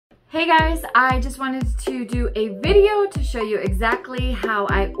Hey guys, I just wanted to do a video to show you exactly how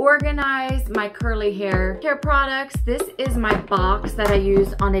I organize my curly hair care products. This is my box that I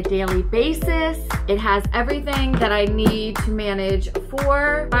use on a daily basis. It has everything that I need to manage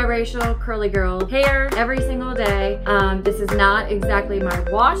for biracial curly girl hair every single day. This is not exactly my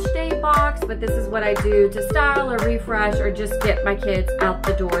wash day box, but this is what I do to style or refresh or just get my kids out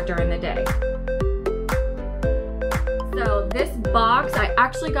the door during the day. So this box I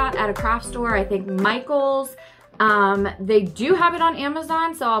actually got at a craft store, I think Michael's. They do have it on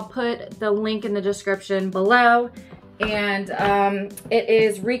Amazon, so I'll put the link in the description below. And it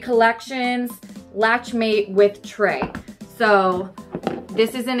is Recollections Latch Mate with Tray. So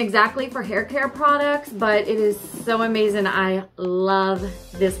this isn't exactly for hair care products, but it is so amazing. I love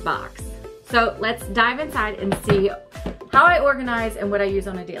this box. So let's dive inside and see how I organize and what I use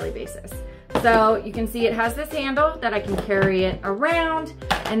on a daily basis. So you can see it has this handle that I can carry it around,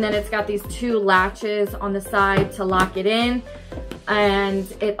 and then it's got these two latches on the side to lock it in.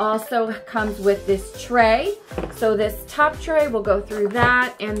 And it also comes with this tray. So this top tray will go through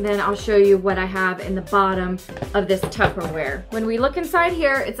that, and then I'll show you what I have in the bottom of this Tupperware. When we look inside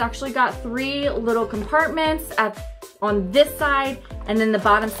here, it's actually got three little compartments on this side, and then the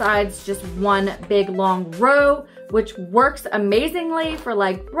bottom side's just one big long row, which works amazingly for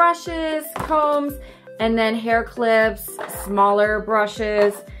like brushes, combs, and then hair clips, smaller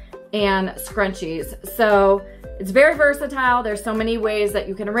brushes, and scrunchies. So it's very versatile. There's so many ways that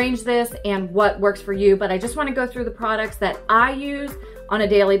you can arrange this and what works for you, but I just wanna go through the products that I use on a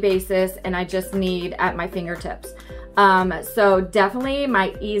daily basis and I just need at my fingertips. So definitely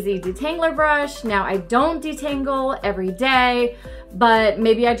my easy detangler brush. Now I don't detangle every day, but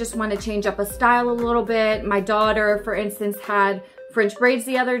maybe I just want to change up a style a little bit. My daughter, for instance, had French braids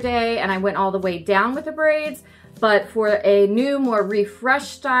the other day and I went all the way down with the braids, but for a new, more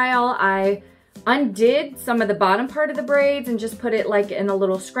refreshed style, I undid some of the bottom part of the braids and just put it like in a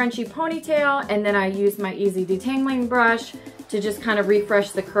little scrunchy ponytail, and then I used my easy detangling brush to just kind of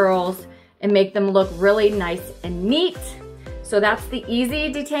refresh the curls and make them look really nice and neat. So that's the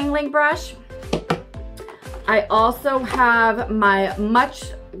easy detangling brush. I also have my much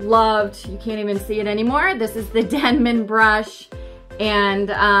loved, you can't even see it anymore, this is the Denman brush. And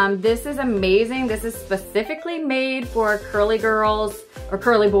this is amazing. This is specifically made for curly girls or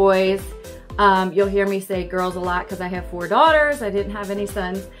curly boys. You'll hear me say girls a lot because I have 4 daughters. I didn't have any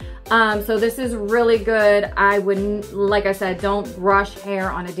sons. So this is really good. I wouldn't, like I said, don't brush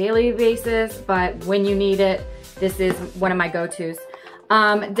hair on a daily basis, but when you need it, this is one of my go-tos.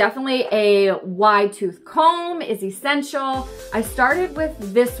 Definitely a wide tooth comb is essential. I started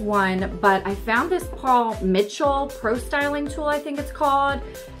with this one, but I found this Paul Mitchell Pro Styling Tool, I think it's called.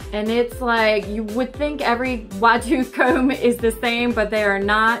 And it's like, you would think every wide tooth comb is the same, but they are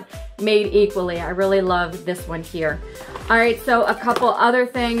not made equally. I really love this one here. All right, so a couple other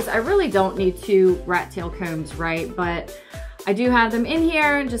things. I really don't need 2 rat tail combs, right? But I do have them in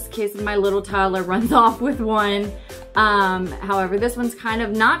here just in case my little toddler runs off with one. However, this one's kind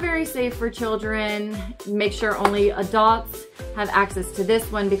of not very safe for children. Make sure only adults have access to this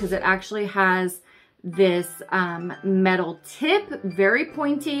one because it actually has this metal tip, very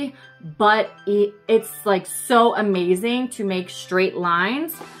pointy, but it's like so amazing to make straight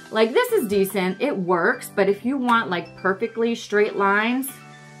lines. Like this is decent, it works, but if you want like perfectly straight lines,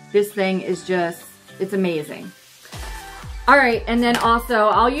 this thing is just, it's amazing. All right, and then also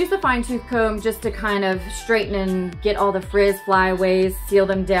I'll use the fine tooth comb just to kind of straighten and get all the frizz flyaways, seal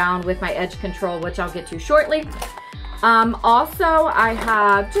them down with my edge control, which I'll get to shortly. Also, I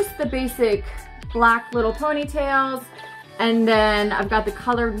have just the basic black little ponytails, and then I've got the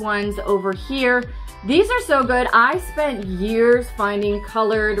colored ones over here. These are so good. I spent years finding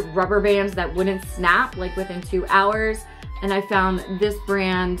colored rubber bands that wouldn't snap like within 2 hours, and I found this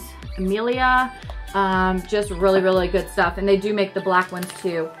brand, Amelia. Just really, really good stuff, and they do make the black ones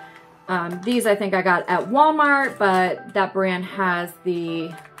too. These I think I got at Walmart, but that brand has the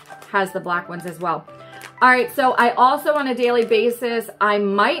black ones as well. All right, so I also on a daily basis, I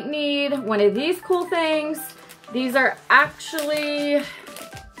might need one of these cool things. These are actually,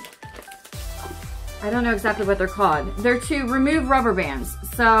 I don't know exactly what they're called. They're to remove rubber bands.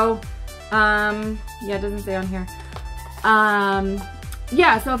 So, yeah, it doesn't say on here.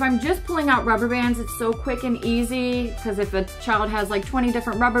 Yeah, so if I'm just pulling out rubber bands, it's so quick and easy, because if a child has like 20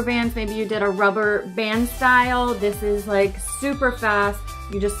 different rubber bands, maybe you did a rubber band style, this is like super fast.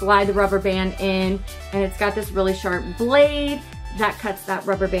 You just slide the rubber band in, and it's got this really sharp blade that cuts that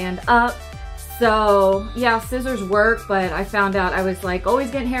rubber band up. So yeah, scissors work, but I found out I was like always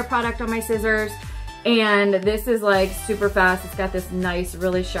getting hair product on my scissors, And this is like super fast. It's got this nice,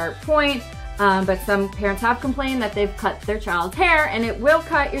 really sharp point. But some parents have complained that they've cut their child's hair, and it will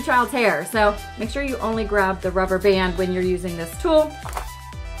cut your child's hair. So make sure you only grab the rubber band when you're using this tool.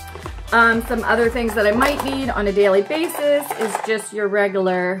 Some other things that I might need on a daily basis is just your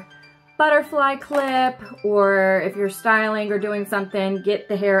regular butterfly clip, or if you're styling or doing something, get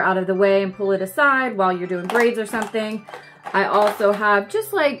the hair out of the way and pull it aside while you're doing braids or something. I also have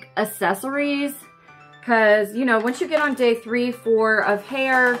just like accessories, because, you know, once you get on day 3, 4 of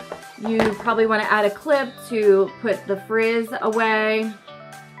hair, you probably want to add a clip to put the frizz away.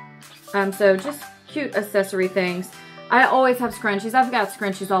 So just cute accessory things. I always have scrunchies. I've got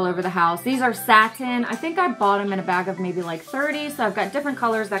scrunchies all over the house. These are satin. I think I bought them in a bag of maybe like 30. So I've got different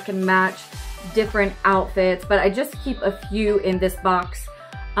colors that can match different outfits, but I just keep a few in this box.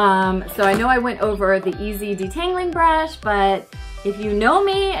 So I know I went over the easy detangling brush, but if you know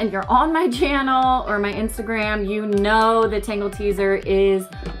me and you're on my channel or my Instagram, you know the Tangle Teezer is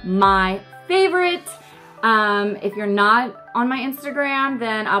my favorite. If you're not on my Instagram,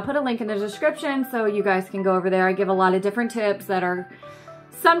 then I'll put a link in the description so you guys can go over there. I give a lot of different tips that are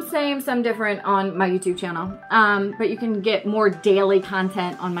some same, some different on my YouTube channel. But you can get more daily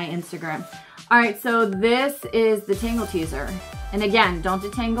content on my Instagram. All right, so this is the Tangle Teezer. And again, don't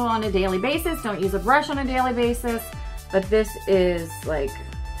detangle on a daily basis. Don't use a brush on a daily basis. But this is like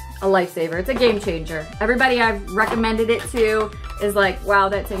a lifesaver. It's a game changer. Everybody I've recommended it to is like, wow,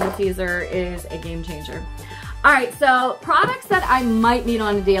 that Tangle Teezer is a game changer. All right, so products that I might need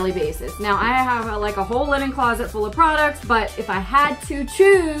on a daily basis. Now I have like a whole linen closet full of products, but if I had to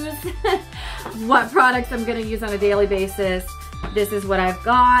choose what products I'm gonna use on a daily basis, this is what I've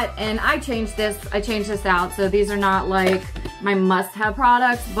got. And I changed this out. So these are not like my must-have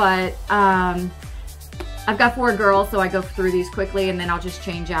products, but I've got 4 girls, so I go through these quickly and then I'll just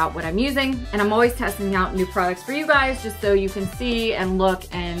change out what I'm using. And I'm always testing out new products for you guys just so you can see and look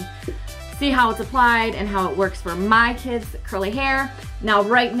and see how it's applied and how it works for my kids' curly hair. Now,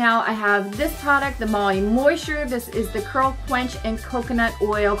 right now I have this product, the Molly Moisture. This is the Curl Quench and Coconut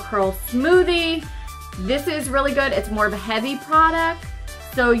Oil Curl Smoothie. This is really good. It's more of a heavy product,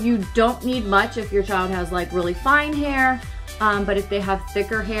 so you don't need much if your child has like really fine hair. But if they have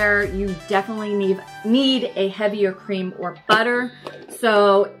thicker hair, you definitely need a heavier cream or butter.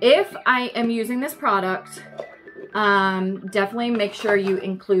 So if I am using this product, definitely make sure you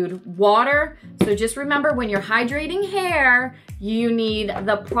include water. So just remember, when you're hydrating hair, you need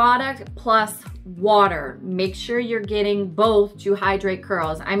the product plus water. Make sure you're getting both to hydrate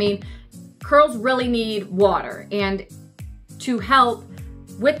curls. I mean, curls really need water, and to help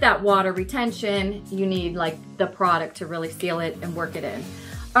with that water retention, you need like the product to really seal it and work it in.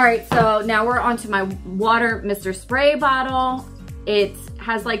 All right, so now we're on to my water Mr. Spray bottle. It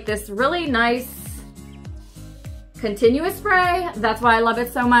has like this really nice continuous spray. That's why I love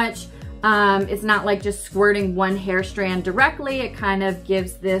it so much. It's not like just squirting one hair strand directly. It kind of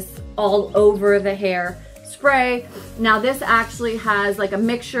gives this all over the hair spray. Now this actually has like a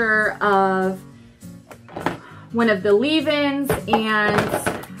mixture of one of the leave-ins and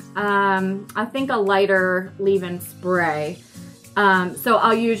I think a lighter leave-in spray. So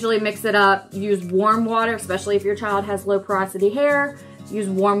I'll usually mix it up, use warm water, especially if your child has low porosity hair. Use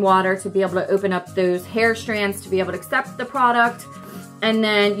warm water to be able to open up those hair strands to be able to accept the product. And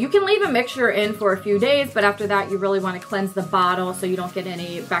then you can leave a mixture in for a few days, but after that you really want to cleanse the bottle so you don't get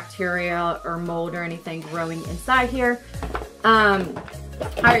any bacteria or mold or anything growing inside here.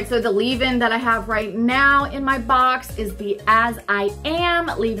 All right, so the leave-in that I have right now in my box is the As I Am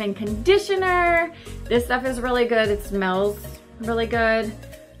leave-in conditioner. This stuff is really good. It smells really good.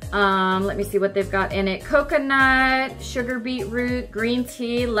 Let me see what they've got in it. Coconut, sugar beetroot, green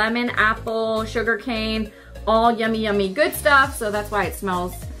tea, lemon, apple, sugar cane, all yummy, yummy good stuff. So that's why it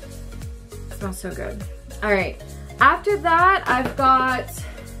smells so good. All right, after that, I've got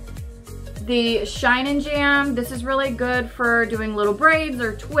the Shine and Jam. This is really good for doing little braids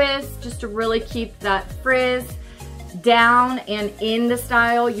or twists, just to really keep that frizz down and in the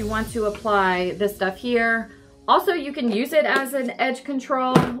style. You want to apply this stuff here. Also, you can use it as an edge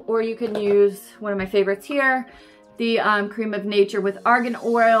control, or you can use one of my favorites here, the Cream of Nature with Argan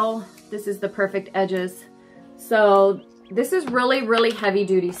Oil. This is the perfect edges. So this is really, really heavy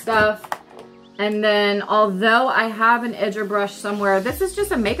duty stuff. And then, although I have an edger brush somewhere, this is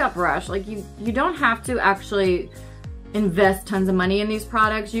just a makeup brush. Like you don't have to actually invest tons of money in these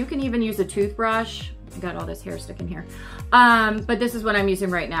products. You can even use a toothbrush. I got all this hair sticking here. But this is what I'm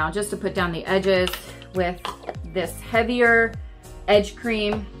using right now, just to put down the edges with this heavier edge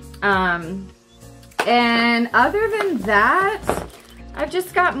cream. And other than that, I've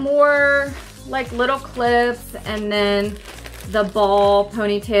just got more like little clips and then the ball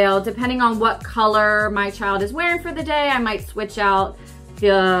ponytail. Depending on what color my child is wearing for the day, I might switch out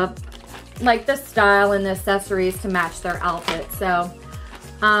the style and the accessories to match their outfit. So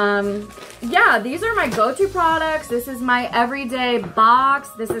yeah, these are my go-to products. This is my everyday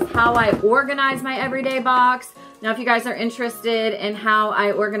box. This is how I organize my everyday box. Now, if you guys are interested in how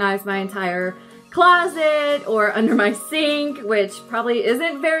I organize my entire closet or under my sink, which probably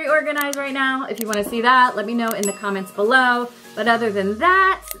isn't very organized right now, if you want to see that, let me know in the comments below. But other than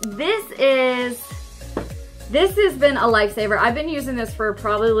that, this has been a lifesaver. I've been using this for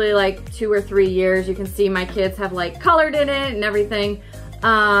probably like 2 or 3 years. You can see my kids have like colored in it and everything.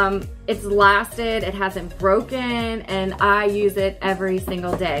 It's lasted, it hasn't broken, and I use it every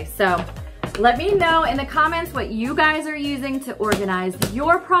single day. So let me know in the comments what you guys are using to organize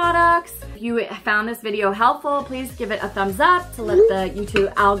your products. If you found this video helpful, please give it a thumbs up to let the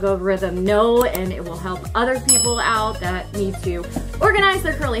YouTube algorithm know, and it will help other people out that need to organize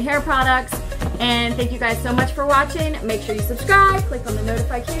their curly hair products. And thank you guys so much for watching. Make sure you subscribe, click on the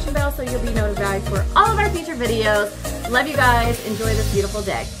notification bell so you'll be notified for all of our future videos. Love you guys. Enjoy this beautiful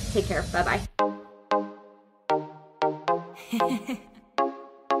day. Take care. Bye-bye.